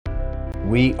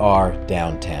We are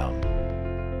downtown.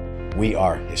 We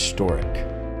are historic.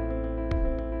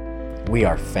 We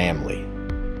are family.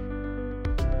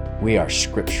 We are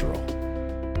scriptural.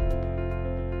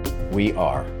 We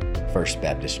are First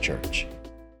Baptist Church.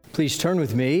 Please turn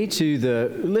with me to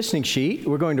the listening sheet.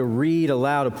 We're going to read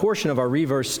aloud a portion of our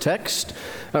reverse text.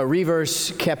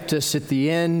 Reverse kept us at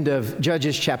the end of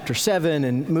Judges chapter 7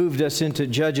 and moved us into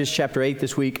Judges chapter 8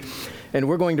 this week. And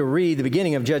we're going to read the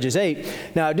beginning of Judges 8.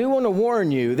 Now, I do want to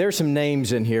warn you, there's some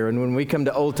names in here. And when we come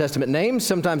to Old Testament names,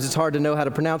 sometimes it's hard to know how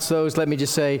to pronounce those. Let me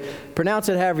just say, pronounce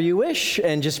it however you wish,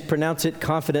 and just pronounce it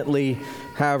confidently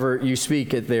however you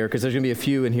speak it there, because there's going to be a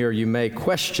few in here you may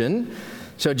question.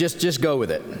 So just go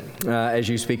with it as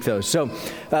you speak those. So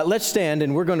let's stand,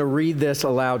 and we're going to read this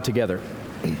aloud together.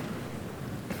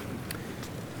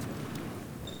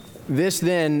 This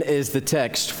then is the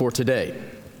text for today.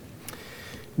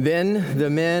 Then the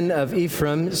men of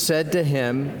Ephraim said to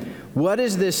him, "What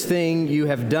is this thing you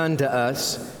have done to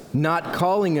us, not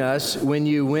calling us when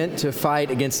you went to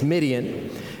fight against Midian?"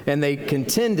 And they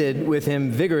contended with him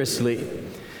vigorously.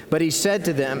 But he said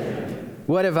to them,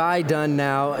 "What have I done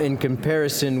now in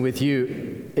comparison with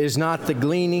you? Is not the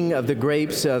gleaning of the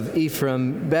grapes of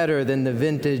Ephraim better than the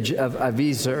vintage of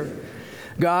Abiezer?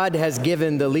 God has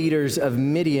given the leaders of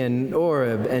Midian,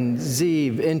 Oreb, and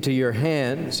Zeb into your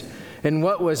hands. And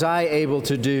what was I able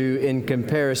to do in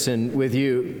comparison with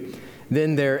you?"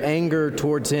 Then their anger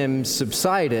towards him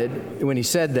subsided when he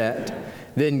said that.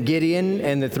 Then Gideon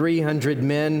and the 300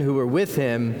 men who were with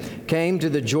him came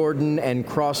to the Jordan and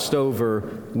crossed over,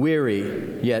 weary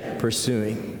yet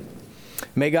pursuing.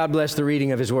 May God bless the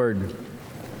reading of his word.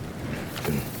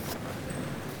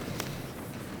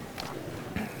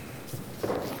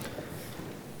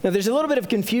 Now, there's a little bit of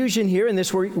confusion here in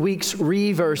this week's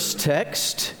reverse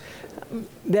text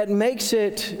that makes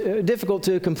it difficult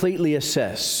to completely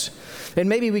assess. And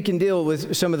maybe we can deal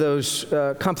with some of those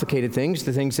complicated things,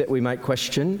 the things that we might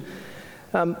question.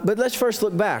 But let's first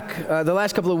look back. The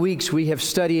last couple of weeks we have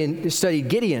studied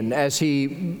Gideon as he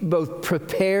both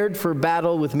prepared for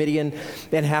battle with Midian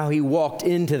and how he walked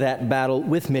into that battle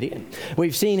with Midian.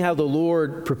 We've seen how the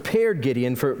Lord prepared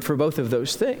Gideon for both of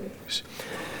those things.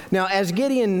 Now, as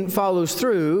Gideon follows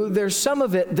through, there's some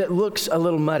of it that looks a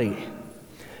little muddy.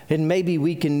 And maybe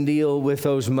we can deal with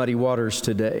those muddy waters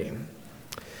today.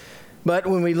 But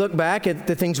when we look back at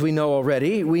the things we know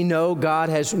already, we know God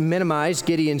has minimized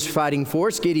Gideon's fighting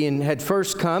force. Gideon had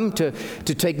first come to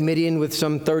take Midian with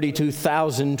some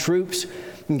 32,000 troops.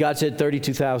 And God said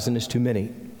 32,000 is too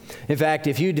many. In fact,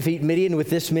 if you defeat Midian with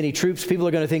this many troops, people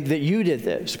are going to think that you did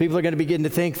this. People are going to begin to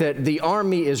think that the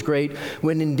army is great,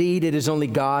 when indeed it is only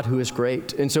God who is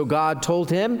great. And so God told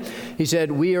him, he said,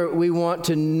 we want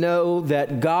to know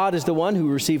that God is the one who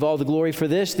will receive all the glory for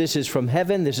this. This is from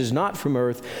heaven. This is not from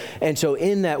earth. And so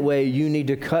in that way, you need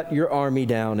to cut your army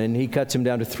down. And he cuts him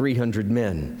down to 300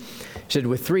 men. He said,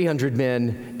 with 300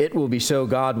 men, it will be so.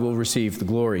 God will receive the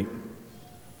glory.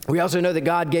 We also know that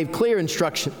God gave clear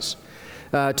instructions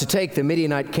to take the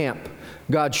Midianite camp.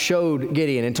 God showed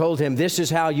Gideon and told him, this is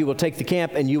how you will take the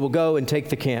camp, and you will go and take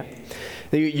the camp.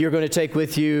 You're going to take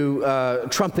with you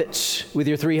trumpets with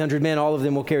your 300 men. All of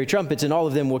them will carry trumpets, and all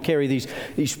of them will carry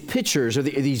these pitchers or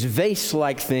these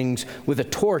vase-like things with a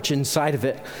torch inside of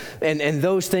it. And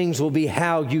those things will be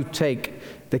how you take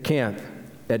the camp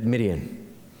at Midian.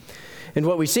 And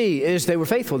what we see is they were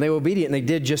faithful, they were obedient, and they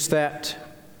did just that.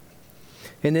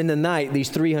 And in the night, these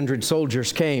 300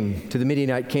 soldiers came to the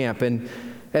Midianite camp. And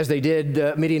as they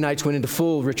did, Midianites went into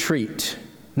full retreat,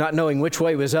 not knowing which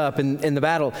way was up in the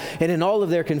battle. And in all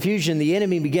of their confusion, the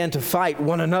enemy began to fight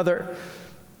one another.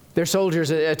 Their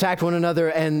soldiers attacked one another,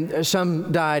 and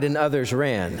some died and others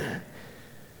ran.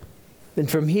 And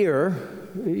from here,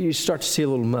 you start to see a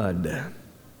little mud.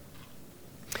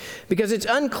 Because it's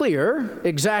unclear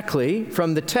exactly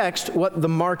from the text what the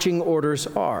marching orders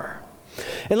are.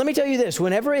 And let me tell you this,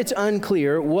 whenever it's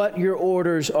unclear what your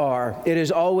orders are, it is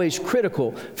always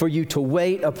critical for you to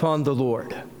wait upon the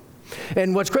Lord.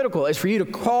 And what's critical is for you to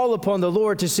call upon the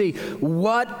Lord to see,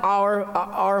 what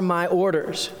are my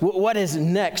orders? What is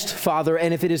next, Father?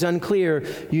 And if it is unclear,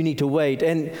 you need to wait.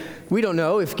 And we don't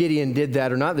know if Gideon did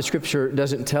that or not. The scripture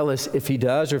doesn't tell us if he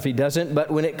does or if he doesn't. But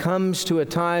when it comes to a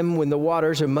time when the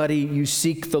waters are muddy, you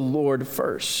seek the Lord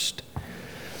first.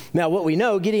 Now, what we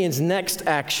know, Gideon's next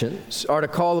actions are to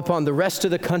call upon the rest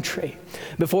of the country.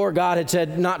 Before, God had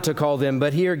said not to call them,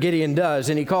 but here Gideon does,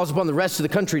 and he calls upon the rest of the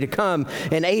country to come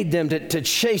and aid them to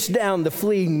chase down the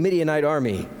fleeing Midianite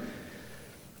army.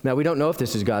 Now, we don't know if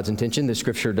this is God's intention. The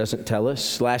scripture doesn't tell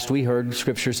us. Last we heard,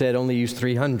 scripture said only use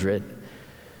 300.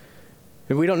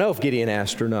 And we don't know if Gideon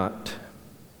asked or not.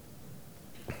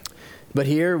 But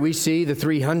here we see the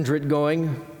 300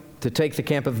 going to take the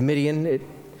camp of Midian,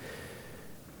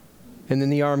 and then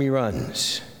the army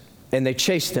runs, and they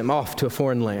chase them off to a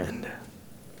foreign land.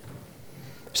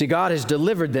 See, God has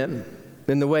delivered them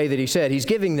in the way that He said. He's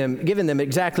given them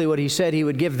exactly what He said He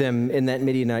would give them in that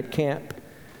Midianite camp.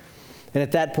 And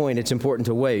at that point, it's important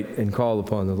to wait and call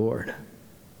upon the Lord.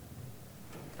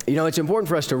 You know, it's important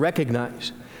for us to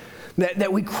recognize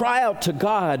that we cry out to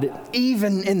God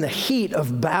even in the heat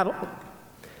of battle.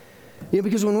 You know,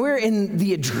 because when we're in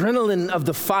the adrenaline of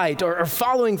the fight or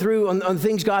following through on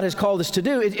things God has called us to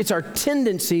do, it's our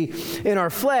tendency in our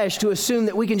flesh to assume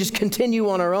that we can just continue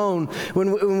on our own.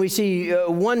 When we see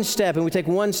one step and we take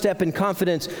one step in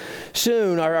confidence,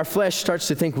 soon our flesh starts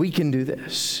to think we can do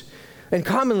this. And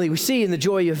commonly we see in the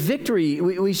joy of victory,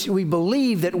 we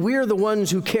believe that we're the ones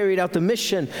who carried out the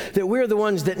mission, that we're the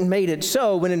ones that made it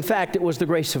so, when in fact it was the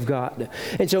grace of God.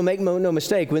 And so make no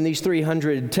mistake, when these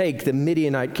 300 take the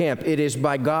Midianite camp, it is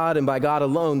by God and by God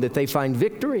alone that they find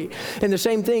victory. And the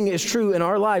same thing is true in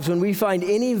our lives. When we find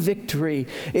any victory,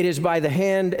 it is by the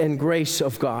hand and grace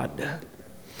of God.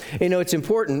 You know, it's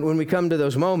important when we come to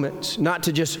those moments not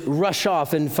to just rush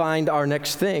off and find our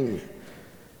next thing.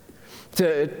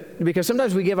 Because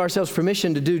sometimes we give ourselves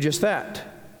permission to do just that.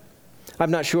 I'm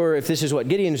not sure if this is what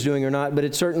Gideon's doing or not, but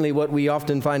it's certainly what we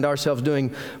often find ourselves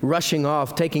doing, rushing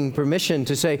off, taking permission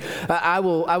to say, I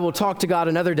will talk to God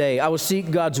another day. I will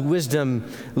seek God's wisdom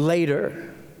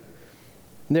later.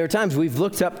 There are times we've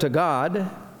looked up to God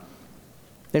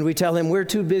and we tell Him, we're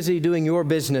too busy doing your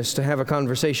business to have a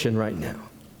conversation right now.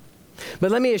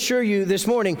 But let me assure you this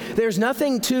morning, there's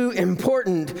nothing too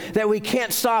important that we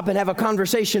can't stop and have a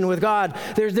conversation with God.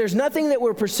 There's nothing that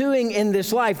we're pursuing in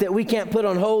this life that we can't put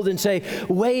on hold and say,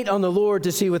 wait on the Lord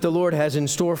to see what the Lord has in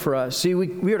store for us. See,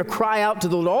 we are to cry out to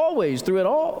the Lord always, through it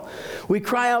all. We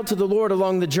cry out to the Lord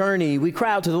along the journey. We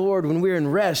cry out to the Lord when we're in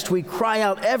rest. We cry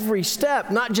out every step,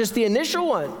 not just the initial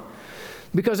one.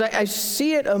 Because I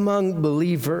see it among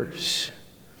believers,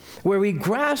 where we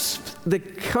grasp the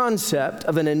concept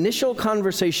of an initial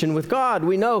conversation with God.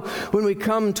 We know when we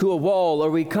come to a wall, or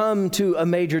we come to a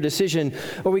major decision,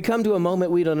 or we come to a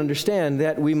moment we don't understand,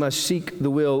 that we must seek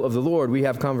the will of the Lord. We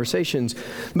have conversations.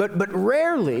 But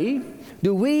rarely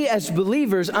do we as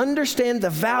believers understand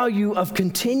the value of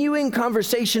continuing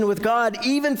conversation with God,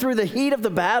 even through the heat of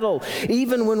the battle,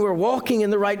 even when we're walking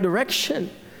in the right direction.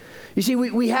 You see,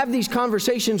 we have these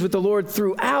conversations with the Lord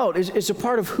throughout. It's a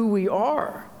part of who we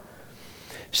are.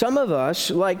 Some of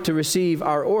us like to receive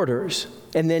our orders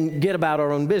and then get about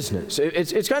our own business.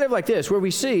 It's kind of like this, where we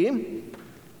see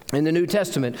in the New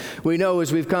Testament, we know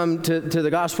as we've come to the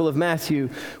Gospel of Matthew,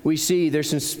 we see there's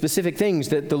some specific things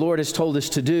that the Lord has told us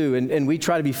to do, and we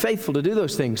try to be faithful to do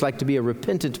those things, like to be a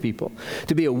repentant people,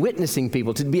 to be a witnessing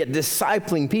people, to be a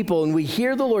discipling people, and we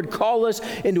hear the Lord call us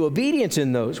into obedience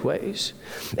in those ways.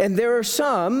 And there are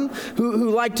some who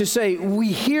like to say,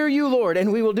 we hear you, Lord,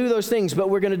 and we will do those things, but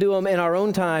we're going to do them in our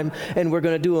own time, and we're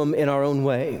going to do them in our own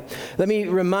way. Let me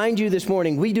remind you this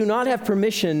morning, we do not have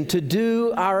permission to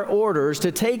do our orders,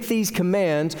 to take these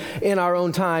commands in our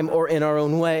own time or in our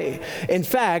own way. In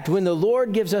fact, when the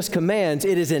Lord gives us commands,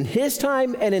 it is in His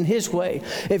time and in His way.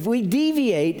 If we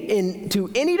deviate to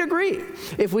any degree,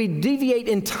 if we deviate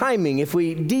in timing, if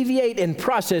we deviate in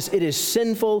process, it is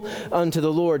sinful unto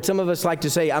the Lord. Some of us like to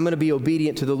say, I'm going to be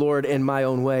obedient to the Lord in my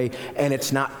own way, and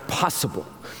it's not possible.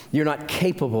 You're not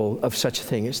capable of such a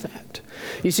thing as that.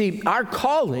 You see, our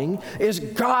calling is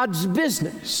God's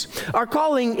business. Our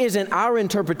calling isn't our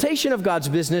interpretation of God's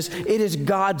business. It is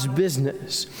God's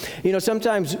business. You know,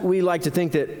 sometimes we like to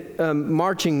think that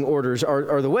marching orders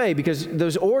are the way, because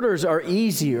those orders are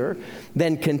easier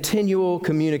than continual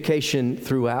communication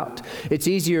throughout. It's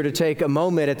easier to take a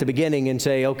moment at the beginning and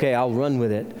say, okay, I'll run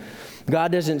with it.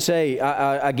 God doesn't say,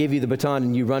 I give you the baton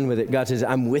and you run with it. God says,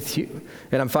 I'm with you,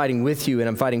 and I'm fighting with you, and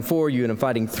I'm fighting for you, and I'm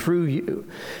fighting through you.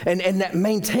 And that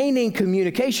maintaining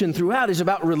communication throughout is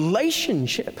about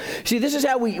relationship. See, this is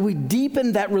how we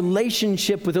deepen that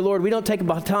relationship with the Lord. We don't take a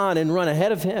baton and run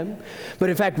ahead of Him, but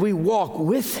in fact, we walk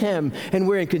with Him, and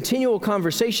we're in continual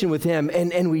conversation with Him,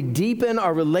 and we deepen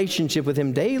our relationship with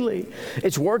Him daily.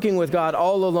 It's working with God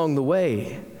all along the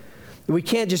way. We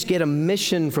can't just get a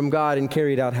mission from God and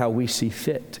carry it out how we see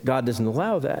fit. God doesn't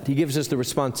allow that. He gives us the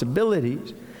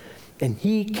responsibilities, and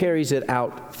He carries it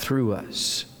out through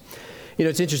us. You know,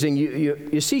 it's interesting.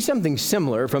 You see something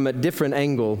similar from a different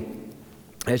angle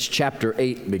as chapter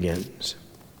 8 begins.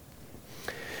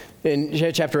 In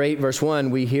chapter 8, verse 1,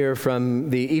 we hear from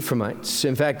the Ephraimites.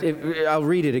 In fact, I'll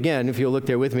read it again if you'll look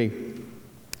there with me.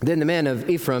 Then the men of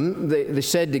Ephraim, they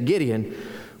said to Gideon,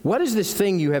 "What is this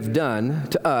thing you have done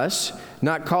to us,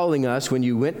 not calling us when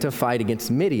you went to fight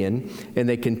against Midian?" And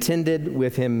they contended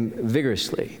with him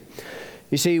vigorously.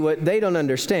 You see, what they don't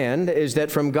understand is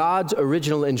that from God's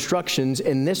original instructions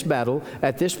in this battle,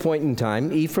 at this point in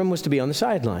time, Ephraim was to be on the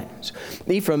sidelines.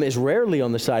 Ephraim is rarely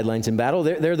on the sidelines in battle.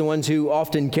 They're the ones who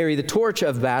often carry the torch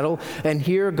of battle. And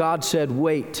here God said,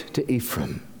 "Wait," to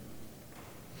Ephraim.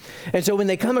 And so when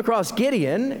they come across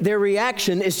Gideon, their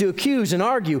reaction is to accuse and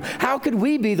argue. How could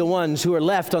we be the ones who are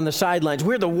left on the sidelines?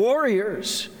 We're the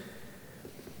warriors.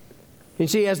 You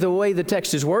see, as the way the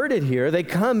text is worded here, they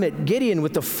come at Gideon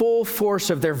with the full force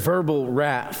of their verbal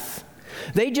wrath.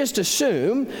 They just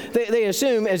assume, they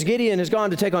assume as Gideon has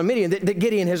gone to take on Midian, that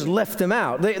Gideon has left them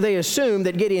out. They assume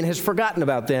that Gideon has forgotten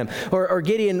about them, or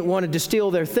Gideon wanted to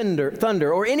steal their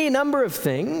thunder, or any number of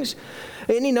things.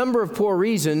 Any number of poor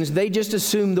reasons. They just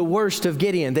assumed the worst of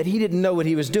Gideon, that he didn't know what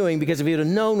he was doing, because if he would have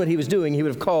known what he was doing, he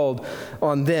would have called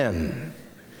on them,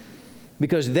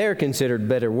 because they're considered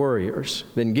better warriors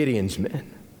than Gideon's men.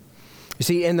 You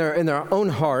see, in their own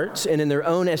hearts and in their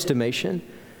own estimation,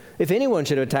 if anyone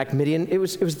should have attacked Midian, it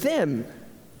was them.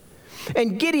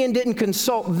 And Gideon didn't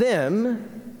consult them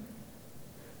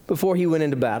before he went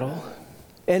into battle.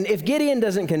 And if Gideon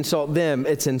doesn't consult them,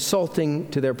 it's insulting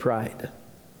to their pride.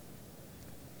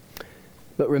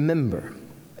 But remember,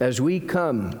 as we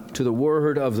come to the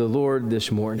word of the Lord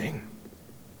this morning,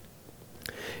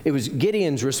 it was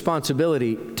Gideon's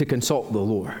responsibility to consult the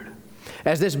Lord.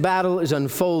 As this battle is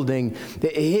unfolding,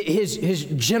 his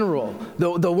general,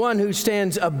 the one who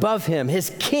stands above him,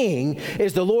 his king,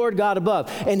 is the Lord God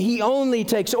above. And he only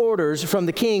takes orders from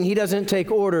the king. He doesn't take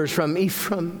orders from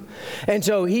Ephraim. And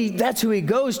so that's who he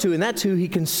goes to, and that's who he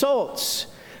consults.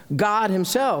 God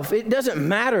himself. It doesn't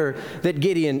matter that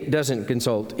Gideon doesn't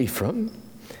consult Ephraim,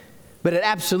 but it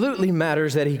absolutely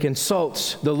matters that he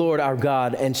consults the Lord our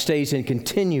God and stays in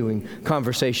continuing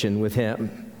conversation with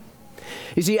him.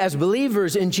 You see, as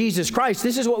believers in Jesus Christ,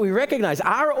 this is what we recognize.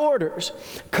 Our orders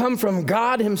come from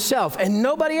God himself and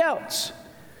nobody else.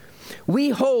 We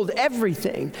hold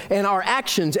everything, and our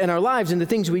actions and our lives and the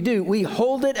things we do, we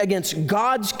hold it against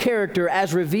God's character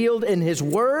as revealed in his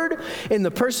word, in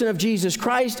the person of Jesus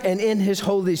Christ, and in his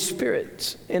Holy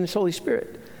Spirit.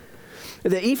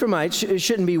 The Ephraimites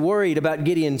shouldn't be worried about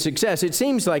Gideon's success. It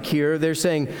seems like here they're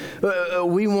saying,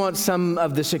 we want some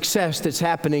of the success that's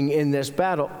happening in this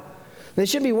battle. They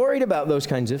shouldn't be worried about those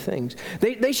kinds of things.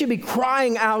 They should be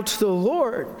crying out to the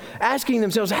Lord, asking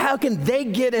themselves, how can they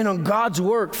get in on God's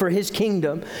work for his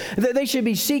kingdom? They should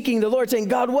be seeking the Lord, saying,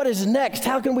 God, what is next?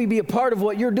 How can we be a part of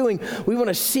what you're doing? We want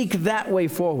to seek that way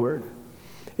forward.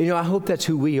 You know, I hope that's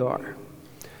who we are.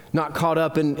 Not caught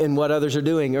up in what others are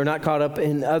doing, or not caught up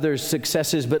in others'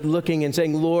 successes, but looking and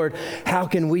saying, Lord, how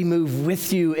can we move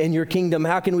with you in your kingdom?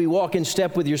 How can we walk in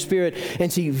step with your Spirit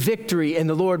and see victory in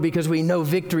the Lord, because we know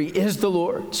victory is the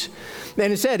Lord's?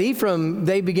 And instead, Ephraim,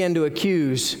 they began to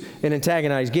accuse and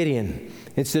antagonize Gideon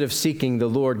instead of seeking the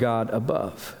Lord God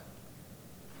above.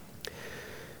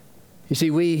 You see,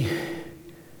 we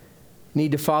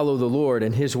need to follow the Lord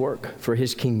and his work for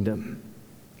his kingdom,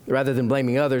 rather than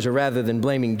blaming others, or rather than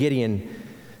blaming Gideon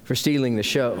for stealing the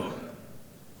show.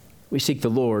 We seek the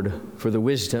Lord for the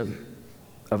wisdom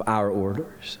of our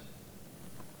orders.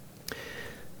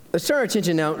 Let's turn our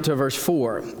attention now to verse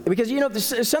 4, because, you know,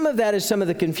 some of that is some of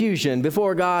the confusion.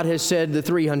 Before, God has said the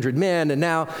 300 men, and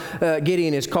now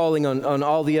Gideon is calling on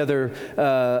all the other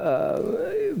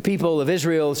people of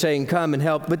Israel, saying, come and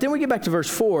help. But then we get back to verse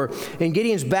 4, and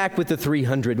Gideon's back with the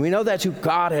 300. We know that's who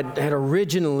God had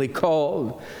originally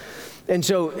called. And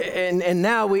so, and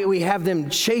now we have them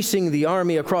chasing the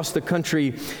army across the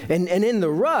country, and in the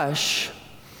rush,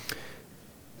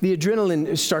 the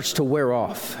adrenaline starts to wear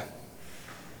off.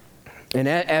 And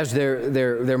as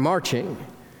they're marching,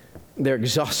 they're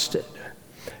exhausted.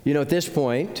 You know, at this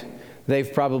point,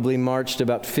 they've probably marched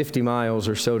about 50 miles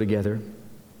or so together.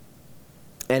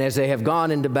 And as they have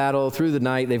gone into battle through the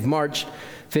night, they've marched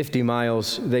 50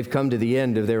 miles, they've come to the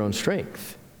end of their own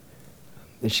strength.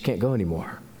 They just can't go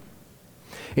anymore.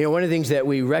 You know, one of the things that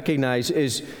we recognize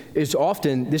is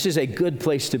often this is a good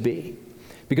place to be.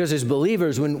 Because as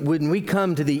believers, when we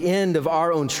come to the end of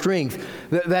our own strength,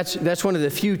 that's one of the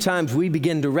few times we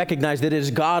begin to recognize that it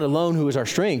is God alone who is our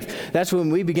strength. That's when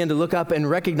we begin to look up and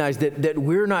recognize that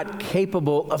we're not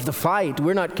capable of the fight.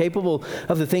 We're not capable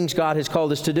of the things God has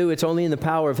called us to do. It's only in the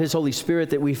power of his Holy Spirit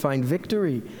that we find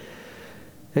victory.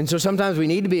 And so sometimes we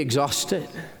need to be exhausted.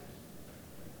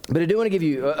 But I do want to give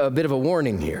you a bit of a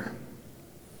warning here.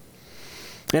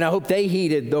 And I hope they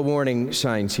heeded the warning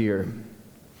signs here.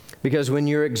 Because when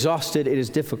you're exhausted, it is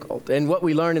difficult. And what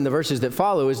we learn in the verses that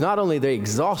follow is not only they're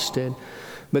exhausted,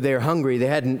 but they are hungry. They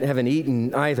haven't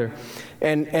eaten either.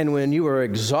 And when you are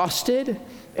exhausted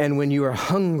and when you are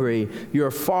hungry,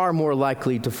 you're far more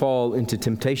likely to fall into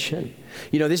temptation.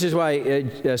 You know, this is why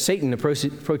Satan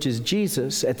approaches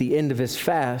Jesus at the end of his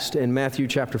fast in Matthew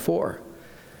chapter 4.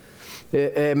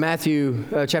 Matthew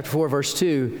chapter 4, verse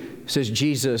 2 says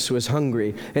Jesus was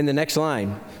hungry. And the next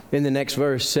line, in the next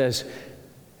verse says,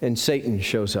 and Satan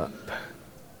shows up.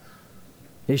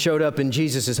 He showed up in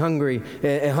Jesus'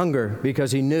 hunger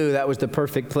because he knew that was the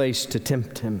perfect place to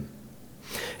tempt him.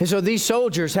 And so these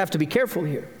soldiers have to be careful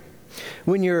here.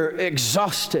 When you're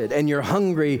exhausted and you're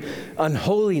hungry,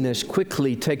 unholiness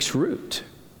quickly takes root.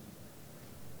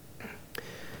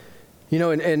 You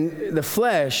know, and the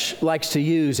flesh likes to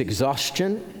use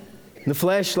exhaustion. The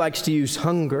flesh likes to use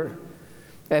hunger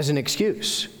as an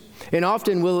excuse. And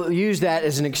often we'll use that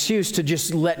as an excuse to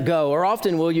just let go. Or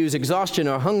often we'll use exhaustion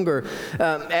or hunger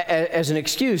as an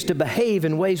excuse to behave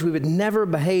in ways we would never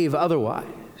behave otherwise.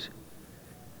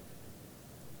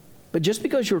 But just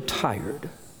because you're tired,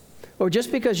 or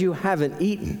just because you haven't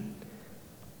eaten,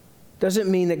 doesn't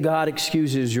mean that God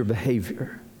excuses your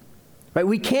behavior. Right?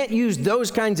 We can't use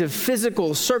those kinds of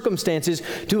physical circumstances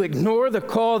to ignore the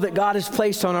call that God has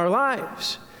placed on our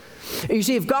lives. You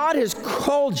see, if God has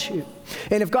called you,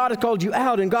 and if God has called you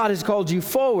out and God has called you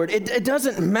forward, it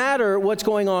doesn't matter what's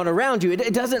going on around you.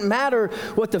 It doesn't matter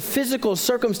what the physical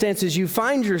circumstances you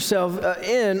find yourself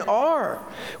in are.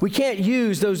 We can't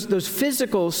use those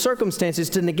physical circumstances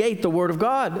to negate the Word of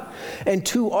God. And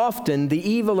too often, the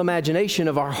evil imagination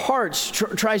of our hearts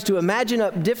tries to imagine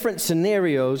up different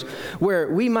scenarios where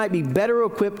we might be better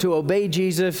equipped to obey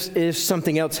Jesus if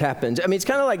something else happens. I mean, it's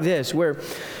kind of like this, where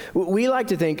we like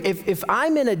to think, if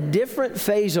I'm in a different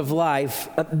phase of life,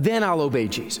 then I'll obey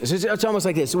Jesus. It's almost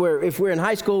like this, where if we're in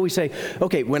high school, we say,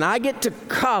 okay, when I get to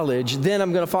college, then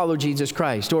I'm going to follow Jesus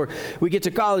Christ. Or we get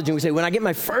to college and we say, when I get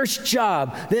my first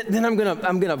job, then I'm going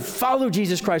to follow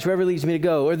Jesus Christ wherever it leads me to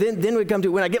go. Or then we come to,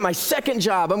 when I get my second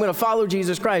job, I'm going to follow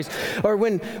Jesus Christ. Or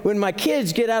when my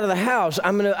kids get out of the house,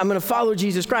 I'm going to follow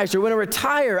Jesus Christ. Or when I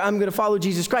retire, I'm going to follow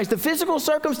Jesus Christ. The physical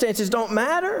circumstances don't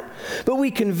matter, but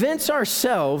we convince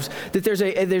ourselves that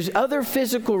there's other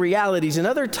physical realities and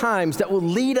other times that will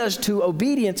lead us to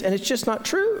obedience, and it's just not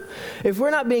true. If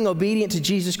we're not being obedient to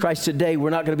Jesus Christ today,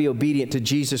 we're not going to be obedient to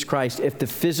Jesus Christ if the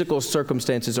physical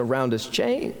circumstances around us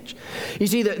change. You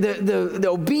see, the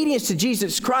obedience to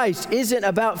Jesus Christ isn't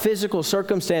about physical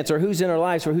circumstance or who's in our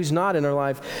lives or who's not in our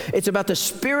life. It's about the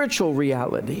spiritual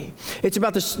reality. It's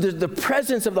about the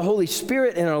presence of the Holy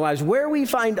Spirit in our lives. Where we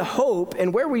find hope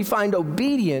and where we find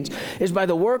obedience is by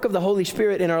the work of the Holy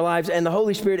Spirit in our lives, and the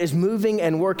Holy Spirit is moving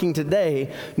and working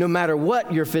today, no matter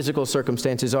what your physical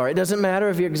circumstances are. It doesn't matter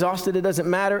if you're exhausted. It doesn't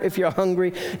matter if you're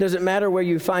hungry. It doesn't matter where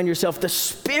you find yourself. The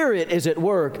Spirit is at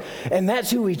work, and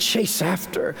that's who we chase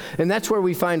after. And that's where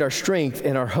we find our strength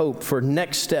and our hope for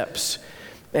next steps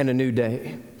and a new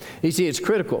day. You see, it's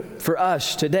critical for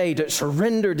us today to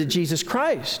surrender to Jesus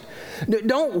Christ.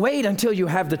 Don't wait until you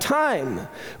have the time,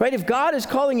 right? If God is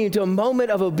calling you to a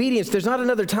moment of obedience, there's not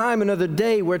another time, another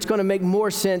day where it's going to make more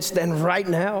sense than right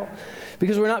now,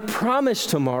 because we're not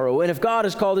promised tomorrow. And if God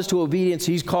has called us to obedience,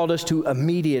 He's called us to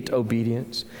immediate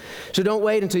obedience. So don't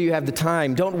wait until you have the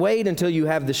time. Don't wait until you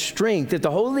have the strength. If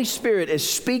the Holy Spirit is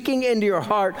speaking into your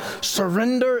heart,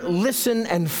 surrender, listen,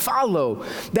 and follow.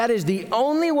 That is the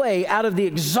only way out of the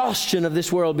exhaustion of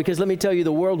this world, because let me tell you,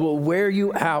 the world will wear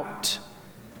you out,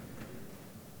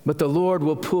 but the Lord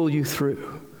will pull you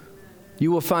through.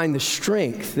 You will find the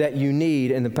strength that you need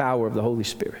in the power of the Holy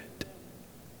Spirit.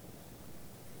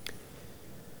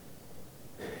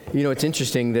 You know, it's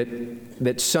interesting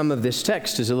that some of this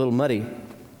text is a little muddy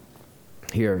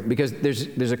here, because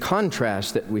there's a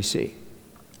contrast that we see.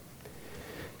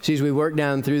 See, as we work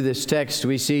down through this text,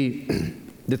 we see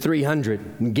the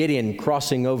 300, Gideon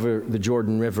crossing over the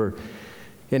Jordan River.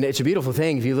 And it's a beautiful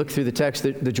thing. If you look through the text,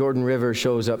 the Jordan River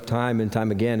shows up time and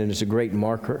time again, and it's a great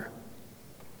marker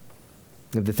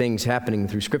of the things happening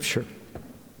through Scripture.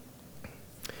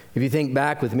 If you think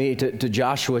back with me to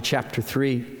Joshua chapter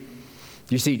 3,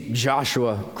 you see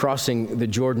Joshua crossing the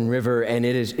Jordan River, and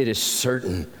it is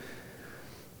certain.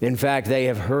 In fact, they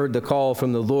have heard the call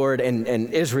from the Lord, and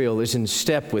Israel is in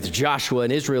step with Joshua,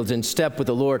 and Israel is in step with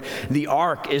the Lord. The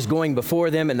ark is going before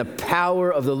them, and the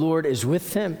power of the Lord is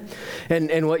with them.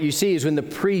 And what you see is when the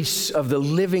priests of the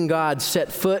living God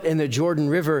set foot in the Jordan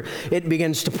River, it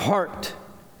begins to part.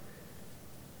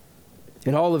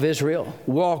 And all of Israel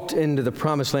walked into the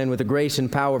promised land with the grace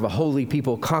and power of a holy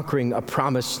people conquering a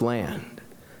promised land.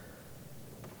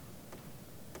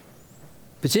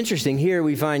 It's interesting, here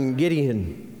we find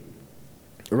Gideon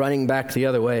running back the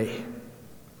other way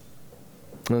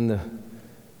on the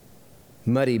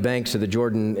muddy banks of the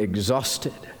Jordan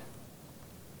exhausted,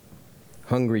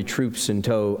 hungry troops in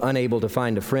tow, unable to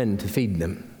find a friend to feed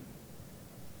them.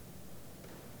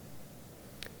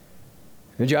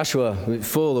 And Joshua, with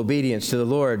full obedience to the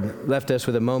Lord, left us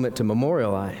with a moment to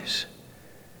memorialize.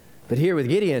 But here with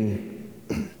Gideon,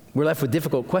 we're left with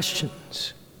difficult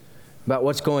questions about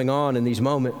what's going on in these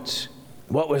moments.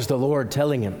 What was the Lord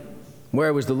telling him?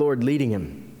 Where was the Lord leading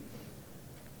him?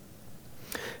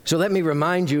 So let me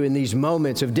remind you, in these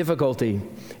moments of difficulty,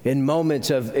 in moments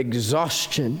of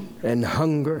exhaustion and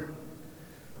hunger,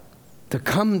 to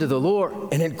come to the Lord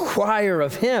and inquire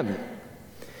of Him.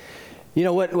 You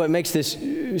know, what makes this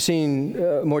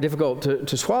scene more difficult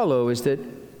to swallow is that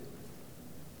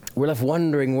we're left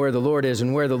wondering where the Lord is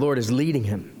and where the Lord is leading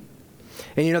him.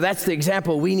 And you know, that's the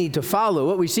example we need to follow.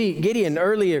 What we see Gideon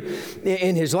earlier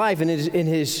in his life, and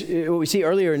what we see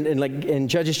earlier in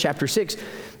Judges chapter 6,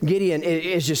 Gideon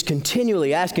is just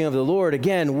continually asking of the Lord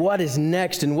again, what is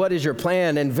next and what is your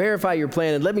plan, and verify your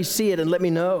plan and let me see it and let me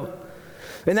know.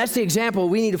 And that's the example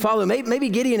we need to follow. Maybe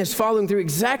Gideon is following through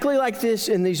exactly like this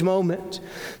in these moments,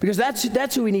 because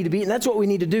that's who we need to be, and that's what we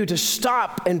need to do, to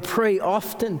stop and pray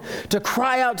often, to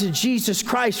cry out to Jesus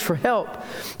Christ for help.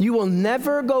 You will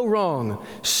never go wrong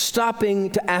stopping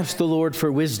to ask the Lord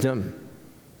for wisdom.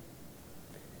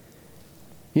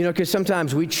 You know, because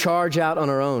sometimes we charge out on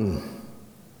our own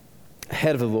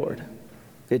ahead of the Lord.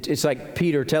 It's like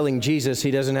Peter telling Jesus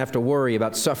he doesn't have to worry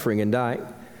about suffering and dying.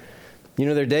 You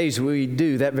know, there are days we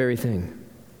do that very thing.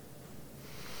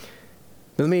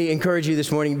 But let me encourage you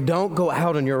this morning, don't go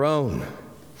out on your own.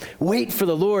 Wait for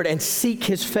the Lord and seek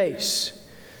His face.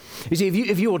 You see,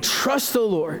 if you will trust the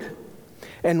Lord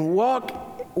and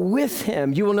walk with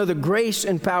Him, you will know the grace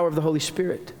and power of the Holy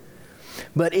Spirit.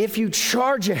 But if you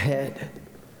charge ahead,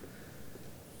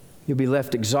 you'll be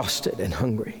left exhausted and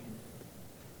hungry.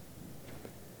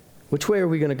 Which way are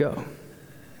we going to go?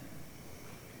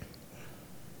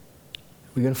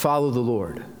 Are we going to follow the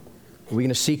Lord? Are we going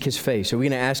to seek His face? Are we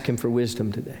going to ask Him for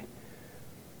wisdom today?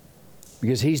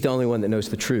 Because He's the only one that knows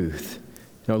the truth.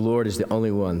 And our Lord is the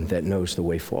only one that knows the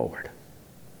way forward.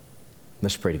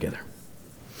 Let's pray together.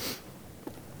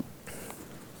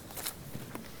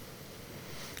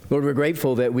 Lord, we're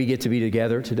grateful that we get to be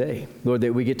together today. Lord,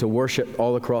 that we get to worship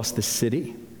all across the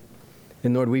city.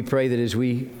 And Lord, we pray that as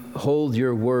we hold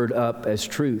your word up as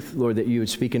truth, Lord, that you would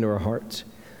speak into our hearts,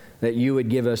 that you would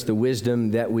give us the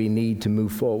wisdom that we need to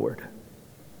move forward.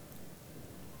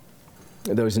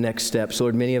 Those next steps.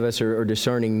 Lord, many of us are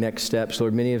discerning next steps.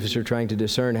 Lord, many of us are trying to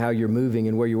discern how you're moving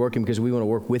and where you're working, because we want to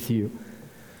work with you.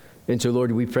 And so,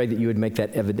 Lord, we pray that you would make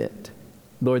that evident.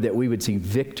 Lord, that we would see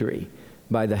victory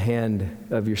by the hand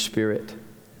of your Spirit.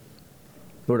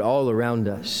 Lord, all around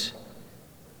us.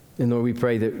 And Lord, we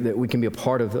pray that we can be a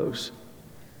part of those.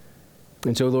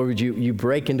 And so, Lord, would you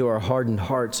break into our hardened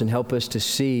hearts and help us to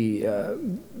see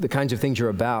the kinds of things you're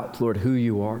about, Lord, who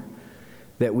you are,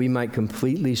 that we might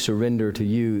completely surrender to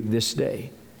you this day,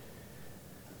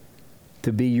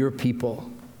 to be your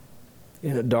people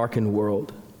in a darkened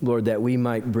world. Lord, that we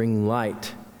might bring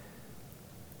light,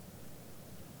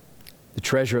 the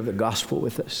treasure of the gospel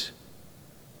with us,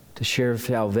 to share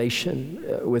salvation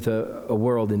with a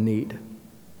world in need.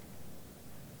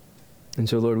 And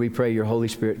so, Lord, we pray your Holy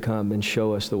Spirit come and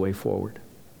show us the way forward.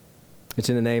 It's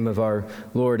in the name of our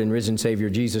Lord and risen Savior,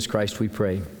 Jesus Christ, we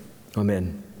pray.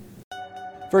 Amen.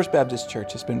 First Baptist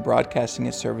Church has been broadcasting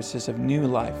its services of new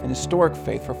life and historic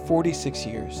faith for 46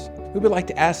 years. We would like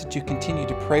to ask that you continue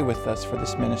to pray with us for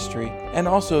this ministry and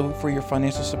also for your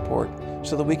financial support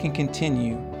so that we can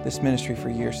continue this ministry for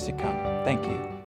years to come. Thank you.